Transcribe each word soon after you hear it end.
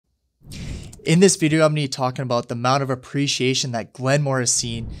In this video, I'm going to be talking about the amount of appreciation that Glenmore has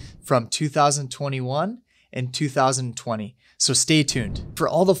seen from 2021 and 2020. So stay tuned. For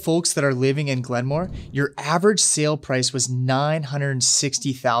all the folks that are living in Glenmore, your average sale price was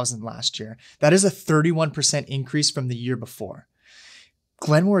 $960,000 last year. That is a 31% increase from the year before.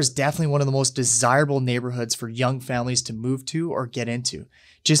 Glenmore is definitely one of the most desirable neighborhoods for young families to move to or get into,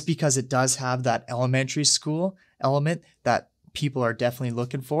 just because it does have that elementary school element that people are definitely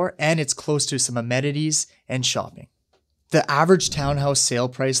looking for, and it's close to some amenities and shopping. The average townhouse sale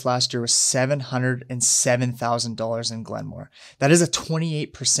price last year was $707,000 in Glenmore. That is a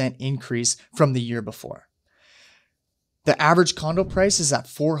 28% increase from the year before. The average condo price is at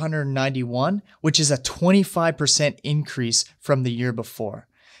 $491,000, which is a 25% increase from the year before.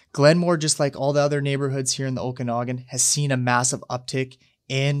 Glenmore, just like all the other neighborhoods here in the Okanagan, has seen a massive uptick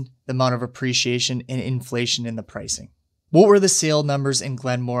in the amount of appreciation and inflation in the pricing. What were the sale numbers in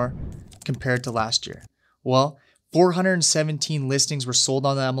Glenmore compared to last year? Well, 417 listings were sold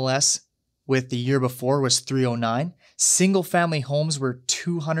on the MLS, with the year before was 309. Single family homes were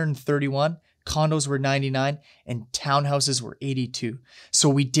 231, condos were 99, and townhouses were 82. So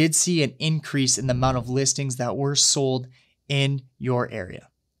we did see an increase in the amount of listings that were sold in your area.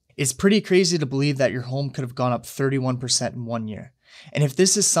 It's pretty crazy to believe that your home could have gone up 31% in 1 year. And if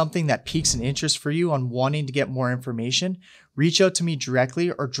this is something that piques an interest for you on wanting to get more information, reach out to me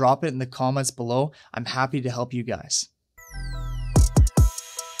directly or drop it in the comments below. I'm happy to help you guys.